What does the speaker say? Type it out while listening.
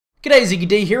G'day,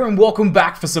 ZiggyD here and welcome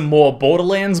back for some more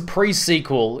Borderlands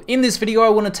pre-sequel. In this video I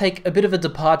want to take a bit of a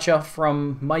departure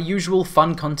from my usual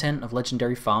fun content of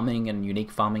legendary farming and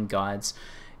unique farming guides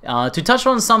to touch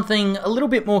on something a little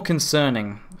bit more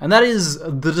concerning, and that is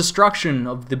the destruction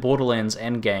of the Borderlands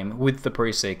endgame with the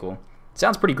pre-sequel.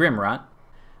 Sounds pretty grim, right?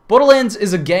 Borderlands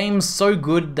is a game so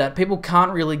good that people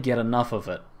can't really get enough of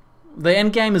it. The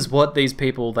endgame is what these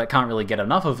people that can't really get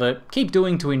enough of it keep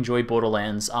doing to enjoy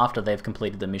Borderlands after they've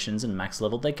completed the missions and max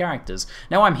leveled their characters.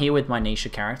 Now I'm here with my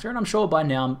Nisha character, and I'm sure by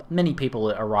now many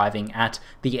people are arriving at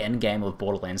the endgame of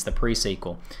Borderlands, the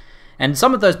pre-sequel. And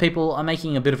some of those people are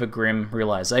making a bit of a grim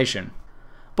realization.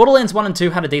 Borderlands 1 and 2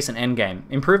 had a decent endgame.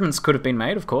 Improvements could have been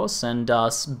made, of course, and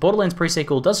Borderlands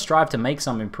pre-sequel does strive to make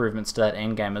some improvements to that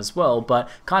endgame as well, but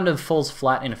kind of falls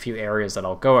flat in a few areas that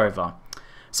I'll go over.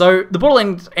 So, the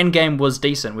Borderlands endgame was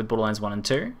decent with Borderlands 1 and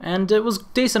 2, and it was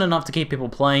decent enough to keep people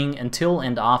playing until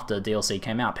and after DLC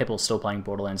came out. People are still playing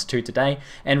Borderlands 2 today,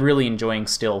 and really enjoying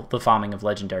still the farming of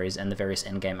Legendaries and the various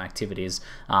endgame activities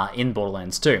in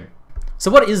Borderlands 2.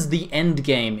 So what is the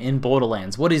endgame in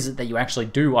Borderlands? What is it that you actually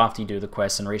do after you do the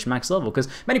quests and reach max level? Because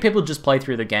many people just play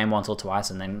through the game once or twice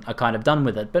and then are kind of done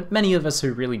with it, but many of us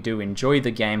who really do enjoy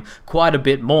the game quite a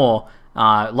bit more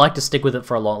like to stick with it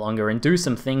for a lot longer and do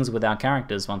some things with our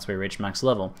characters once we reach max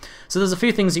level. So there's a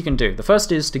few things you can do. The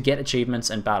first is to get achievements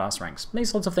and badass ranks. These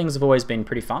sorts of things have always been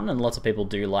pretty fun, and lots of people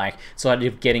do like the idea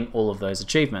of getting all of those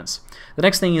achievements. The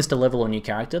next thing is to level a new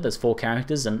character. There's 4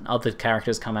 characters, and other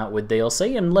characters come out with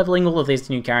DLC, and leveling all of these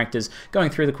new characters, going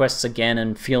through the quests again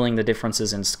and feeling the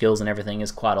differences in skills and everything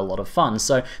is quite a lot of fun.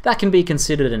 So that can be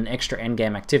considered an extra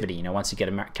endgame activity. You know, once you get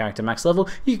a character max level,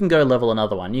 you can go level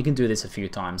another one. You can do this a few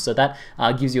times, so that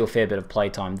gives you a fair bit of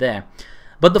playtime there.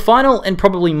 But the final and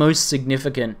probably most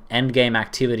significant endgame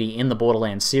activity in the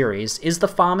Borderlands series is the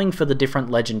farming for the different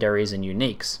legendaries and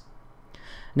uniques.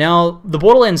 Now, the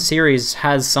Borderlands series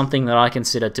has something that I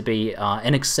consider to be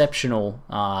an exceptional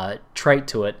trait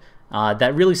to it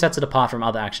that really sets it apart from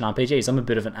other action RPGs. I'm a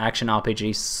bit of an action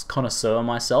RPG connoisseur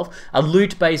myself, a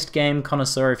loot-based game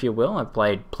connoisseur, if you will. I've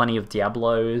played plenty of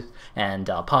Diablo and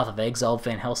Path of Exile,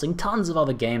 Van Helsing, tons of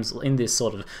other games in this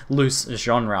sort of loose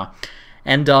genre.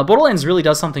 And Borderlands really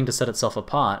does something to set itself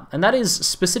apart, and that is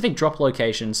specific drop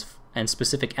locations and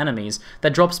specific enemies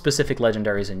that drop specific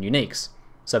legendaries and uniques.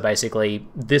 So basically,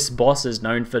 this boss is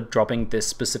known for dropping this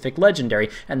specific legendary,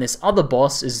 and this other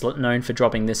boss is known for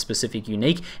dropping this specific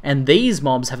unique, and these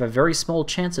mobs have a very small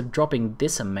chance of dropping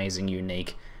this amazing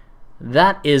unique.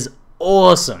 That is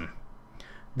awesome!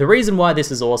 The reason why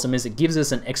this is awesome is it gives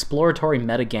us an exploratory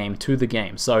metagame to the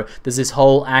game. So there's this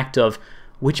whole act of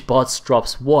which boss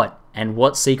drops what, and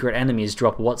what secret enemies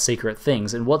drop what secret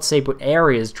things, and what secret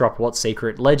areas drop what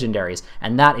secret legendaries,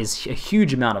 and that is a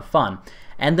huge amount of fun.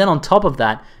 And then on top of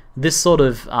that, this sort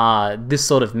of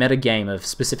metagame of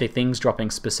specific things dropping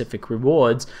specific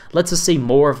rewards lets us see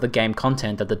more of the game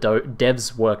content that the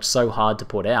devs worked so hard to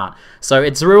put out. So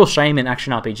it's a real shame in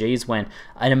action RPGs when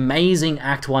an amazing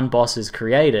Act 1 boss is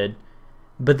created,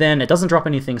 but then it doesn't drop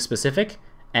anything specific,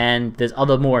 and there's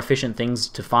other more efficient things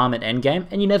to farm at endgame,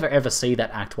 and you never ever see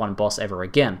that Act 1 boss ever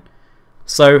again.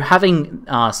 So having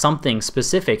something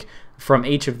specific from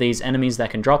each of these enemies that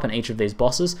can drop and each of these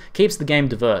bosses keeps the game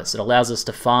diverse. It allows us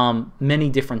to farm many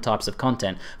different types of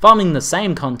content. Farming the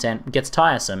same content gets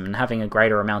tiresome, and having a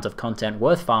greater amount of content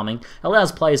worth farming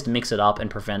allows players to mix it up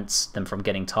and prevents them from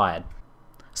getting tired.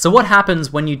 So what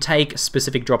happens when you take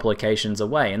specific drop locations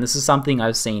away? And this is something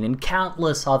I've seen in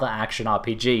countless other action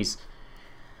RPGs.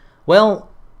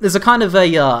 Well, there's a kind of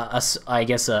I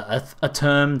guess a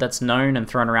term that's known and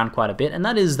thrown around quite a bit, and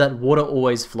that is that water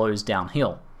always flows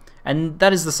downhill. And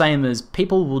that is the same as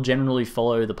people will generally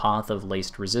follow the path of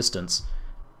least resistance.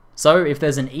 So if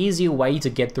there's an easier way to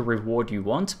get the reward you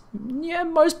want, yeah,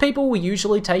 most people will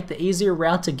usually take the easier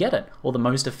route to get it, or the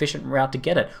most efficient route to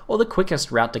get it, or the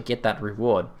quickest route to get that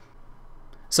reward.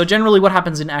 So generally what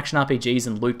happens in action RPGs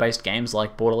and loot-based games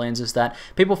like Borderlands is that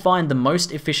people find the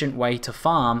most efficient way to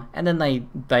farm, and then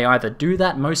they either do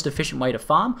that most efficient way to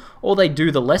farm, or they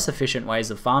do the less efficient ways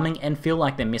of farming and feel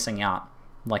like they're missing out.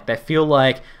 Like they feel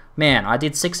like, man, I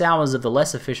did 6 hours of the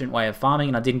less efficient way of farming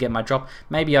and I didn't get my drop.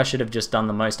 Maybe I should have just done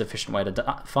the most efficient way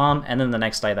to farm, and then the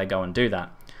next day they go and do that.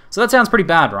 So that sounds pretty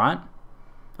bad, right?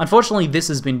 Unfortunately, this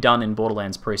has been done in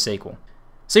Borderlands pre-sequel.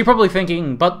 So you're probably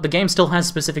thinking, but the game still has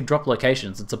specific drop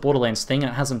locations. It's a Borderlands thing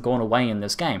and it hasn't gone away in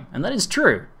this game. And that is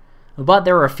true. But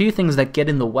there are a few things that get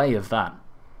in the way of that.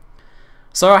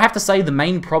 So I have to say the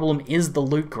main problem is the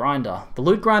loot grinder. The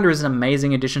loot grinder is an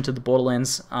amazing addition to the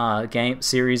Borderlands game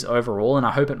series overall, and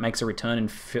I hope it makes a return in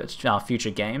future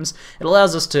games. It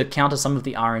allows us to counter some of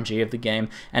the RNG of the game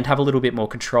and have a little bit more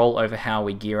control over how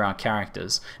we gear our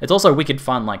characters. It's also wicked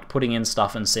fun, like putting in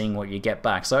stuff and seeing what you get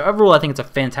back. So overall I think it's a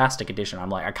fantastic addition.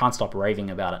 I can't stop raving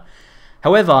about it.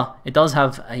 However, it does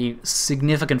have a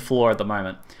significant flaw at the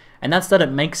moment, and that's that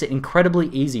it makes it incredibly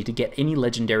easy to get any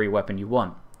legendary weapon you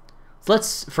want. So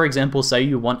let's, for example, say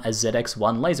you want a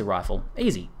ZX-1 laser rifle.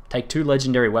 Easy. Take 2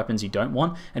 legendary weapons you don't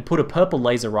want and put a purple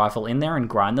laser rifle in there and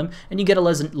grind them, and you get a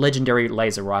legendary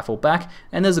laser rifle back,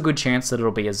 and there's a good chance that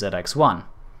it'll be a ZX-1.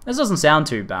 This doesn't sound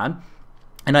too bad,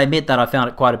 and I admit that I found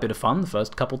it quite a bit of fun the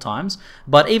first couple times,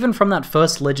 but even from that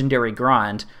first legendary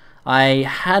grind, I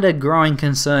had a growing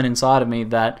concern inside of me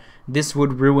that this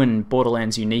would ruin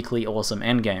Borderlands' uniquely awesome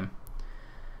endgame.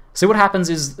 So what happens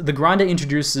is the grinder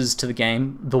introduces to the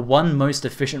game the one most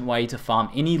efficient way to farm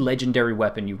any legendary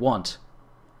weapon you want.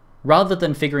 Rather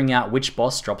than figuring out which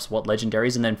boss drops what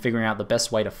legendaries and then figuring out the best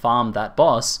way to farm that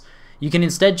boss, you can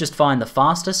instead just find the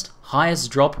fastest, highest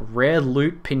drop rare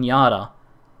loot pinata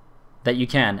that you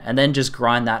can, and then just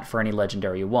grind that for any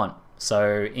legendary you want.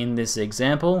 So in this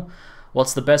example,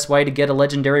 what's the best way to get a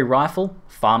legendary rifle?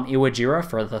 Farm Iwajira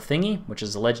for the thingy, which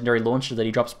is a legendary launcher that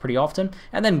he drops pretty often,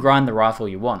 and then grind the rifle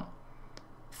you want.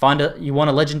 You want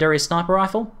a legendary sniper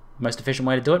rifle? Most efficient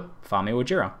way to do it? Farm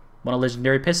Iwajira. Want a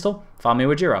legendary pistol? Farm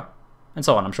Iwajira. And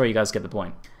so on. I'm sure you guys get the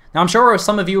point. Now I'm sure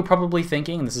some of you are probably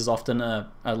thinking, and this is often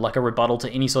like a rebuttal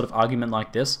to any sort of argument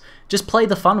like this, just play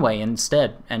the fun way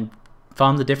instead, and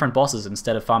farm the different bosses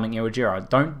instead of farming Iwajira.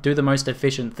 Don't do the most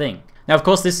efficient thing. Now, of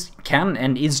course, this can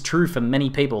and is true for many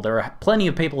people. There are plenty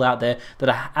of people out there that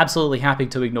are absolutely happy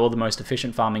to ignore the most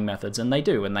efficient farming methods, and they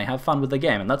do, and they have fun with the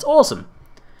game, and that's awesome.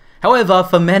 However,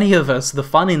 for many of us, the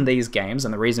fun in these games,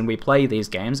 and the reason we play these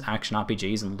games, action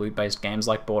RPGs and loot-based games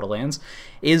like Borderlands,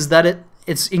 is that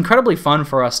it's incredibly fun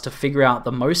for us to figure out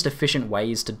the most efficient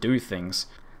ways to do things.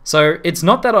 So, it's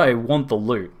not that I want the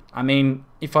loot. I mean,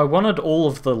 if I wanted all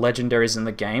of the legendaries in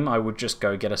the game, I would just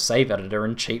go get a save editor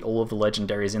and cheat all of the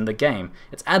legendaries in the game.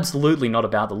 It's absolutely not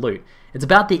about the loot. It's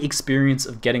about the experience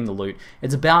of getting the loot.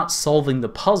 It's about solving the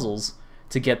puzzles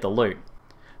to get the loot.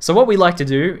 So what we like to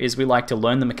do is we like to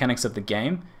learn the mechanics of the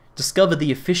game, discover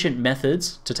the efficient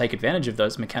methods to take advantage of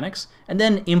those mechanics, and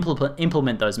then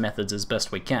implement those methods as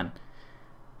best we can.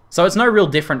 So it's no real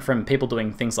different from people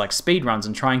doing things like speedruns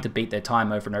and trying to beat their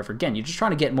time over and over again. You're just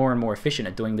trying to get more and more efficient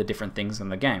at doing the different things in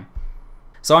the game.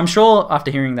 So I'm sure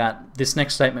after hearing that, this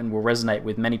next statement will resonate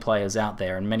with many players out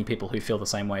there and many people who feel the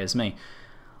same way as me.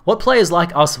 What players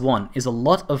like us want is a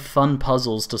lot of fun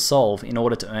puzzles to solve in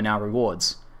order to earn our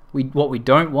rewards. What we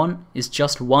don't want is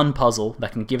just one puzzle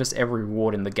that can give us every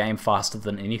reward in the game faster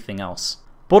than anything else.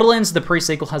 Borderlands, the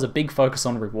pre-sequel, has a big focus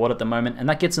on reward at the moment, and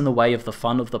that gets in the way of the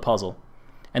fun of the puzzle.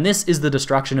 And this is the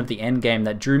destruction of the endgame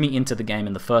that drew me into the game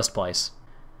in the first place.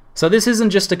 So this isn't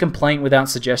just a complaint without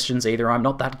suggestions either, I'm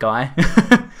not that guy.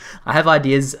 I have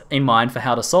ideas in mind for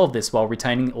how to solve this while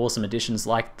retaining awesome additions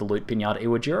like the Loot Pinata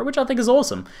Iwajira, which I think is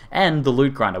awesome, and the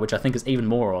Loot Grinder, which I think is even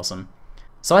more awesome.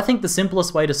 So I think the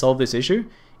simplest way to solve this issue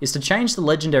is to change the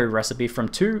legendary recipe from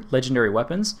 2 legendary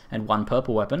weapons and 1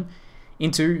 purple weapon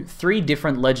into 3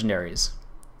 different legendaries.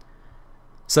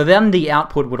 So then the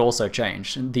output would also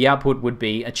change. The output would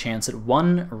be a chance at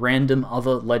 1 random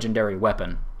other legendary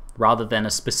weapon, rather than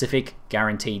a specific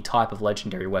guaranteed type of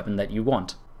legendary weapon that you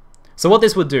want. So what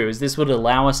this would do is this would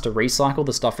allow us to recycle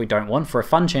the stuff we don't want for a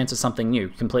fun chance at something new,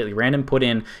 completely random. Put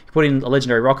in a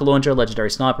legendary rocket launcher, legendary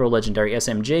sniper, or legendary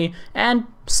SMG, and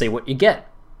see what you get.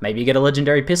 Maybe you get a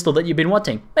legendary pistol that you've been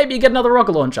wanting. Maybe you get another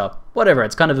rocket launcher. Whatever,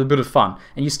 it's kind of a bit of fun.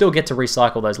 And you still get to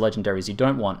recycle those legendaries you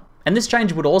don't want. And this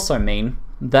change would also mean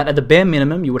that at the bare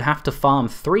minimum, you would have to farm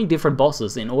 3 different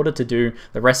bosses in order to do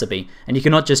the recipe. And you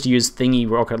cannot just use thingy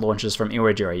rocket launchers from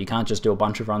Iwajira. You can't just do a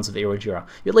bunch of runs of Iwajira.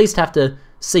 You at least have to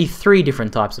see 3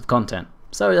 different types of content.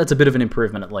 So that's a bit of an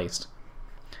improvement at least.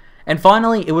 And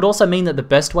finally, it would also mean that the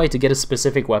best way to get a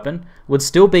specific weapon would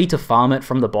still be to farm it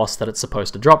from the boss that it's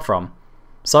supposed to drop from.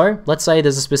 So, let's say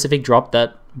there's a specific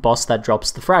boss that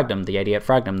drops the Fragnum, the 88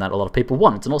 Fragnum that a lot of people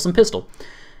want. It's an awesome pistol.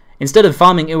 Instead of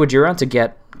farming Iwajira to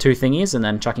get 2 thingies and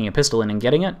then chucking a pistol in and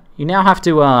getting it, you now have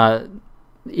to,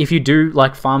 if you do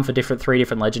like farm for 3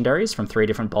 different legendaries from 3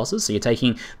 different bosses, so you're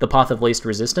taking the path of least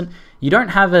resistance, you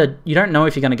don't know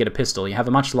if you're going to get a pistol. You have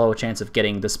a much lower chance of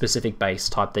getting the specific base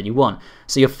type that you want.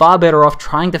 So you're far better off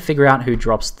trying to figure out who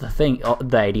drops the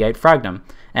 88 Fragnum.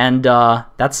 And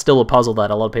that's still a puzzle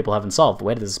that a lot of people haven't solved.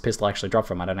 Where does this pistol actually drop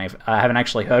from? I don't know. I haven't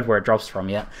actually heard where it drops from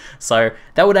yet. So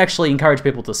that would actually encourage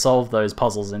people to solve those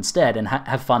puzzles instead and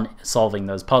have fun solving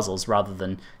those puzzles rather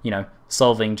than, you know,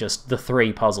 solving just the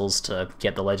 3 puzzles to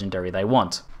get the legendary they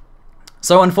want.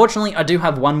 So unfortunately, I do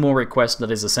have one more request that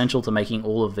is essential to making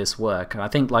all of this work. I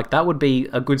think like that would be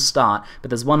a good start, but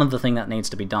there's one other thing that needs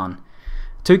to be done.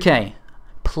 2K,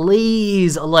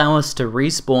 please allow us to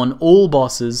respawn all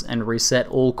bosses and reset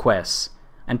all quests.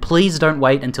 And please don't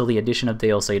wait until the addition of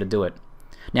DLC to do it.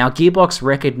 Now, Gearbox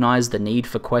recognized the need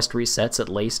for quest resets at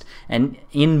least, and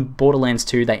in Borderlands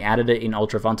 2 they added it in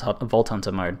Ultra Vault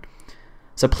Hunter mode.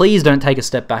 So please don't take a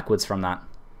step backwards from that.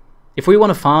 If we want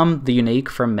to farm the unique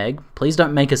from Meg, please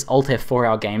don't make us Alt F4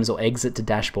 our games or exit to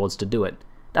dashboards to do it.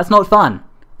 That's not fun.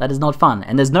 That is not fun.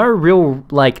 And there's no real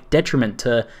like detriment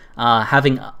to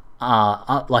having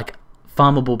like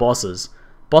farmable bosses.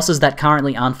 Bosses that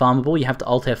currently aren't farmable, you have to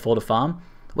Alt F4 to farm.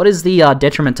 What is the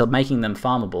detriment of making them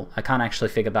farmable? I can't actually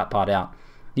figure that part out.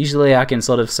 Usually I can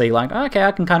sort of see like, okay,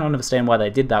 I can kind of understand why they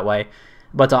did that way.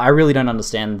 But I really don't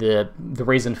understand the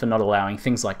reason for not allowing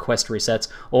things like quest resets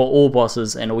or all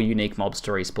bosses and all unique mobs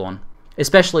to respawn.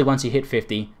 Especially once you hit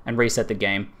 50 and reset the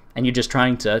game and you're just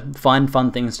trying to find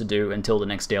fun things to do until the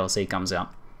next DLC comes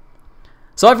out.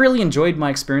 So I've really enjoyed my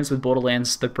experience with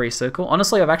Borderlands the pre-sequel.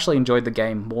 Honestly, I've actually enjoyed the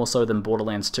game more so than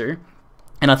Borderlands 2.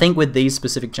 And I think with these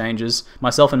specific changes,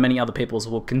 myself and many other people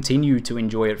will continue to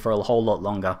enjoy it for a whole lot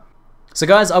longer. So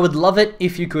guys, I would love it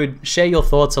if you could share your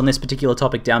thoughts on this particular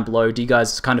topic down below. Do you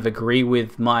guys kind of agree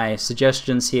with my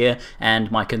suggestions here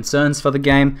and my concerns for the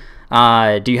game?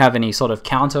 Do you have any sort of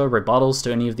counter rebuttals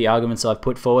to any of the arguments I've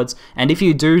put forwards? And if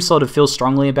you do sort of feel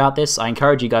strongly about this, I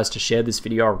encourage you guys to share this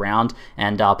video around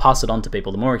and pass it on to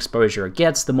people. The more exposure it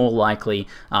gets, the more likely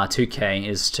 2K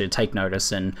is to take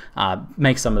notice and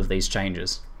make some of these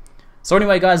changes. So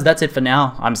anyway guys, that's it for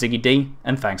now. I'm ZiggyD,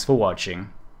 and thanks for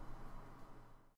watching.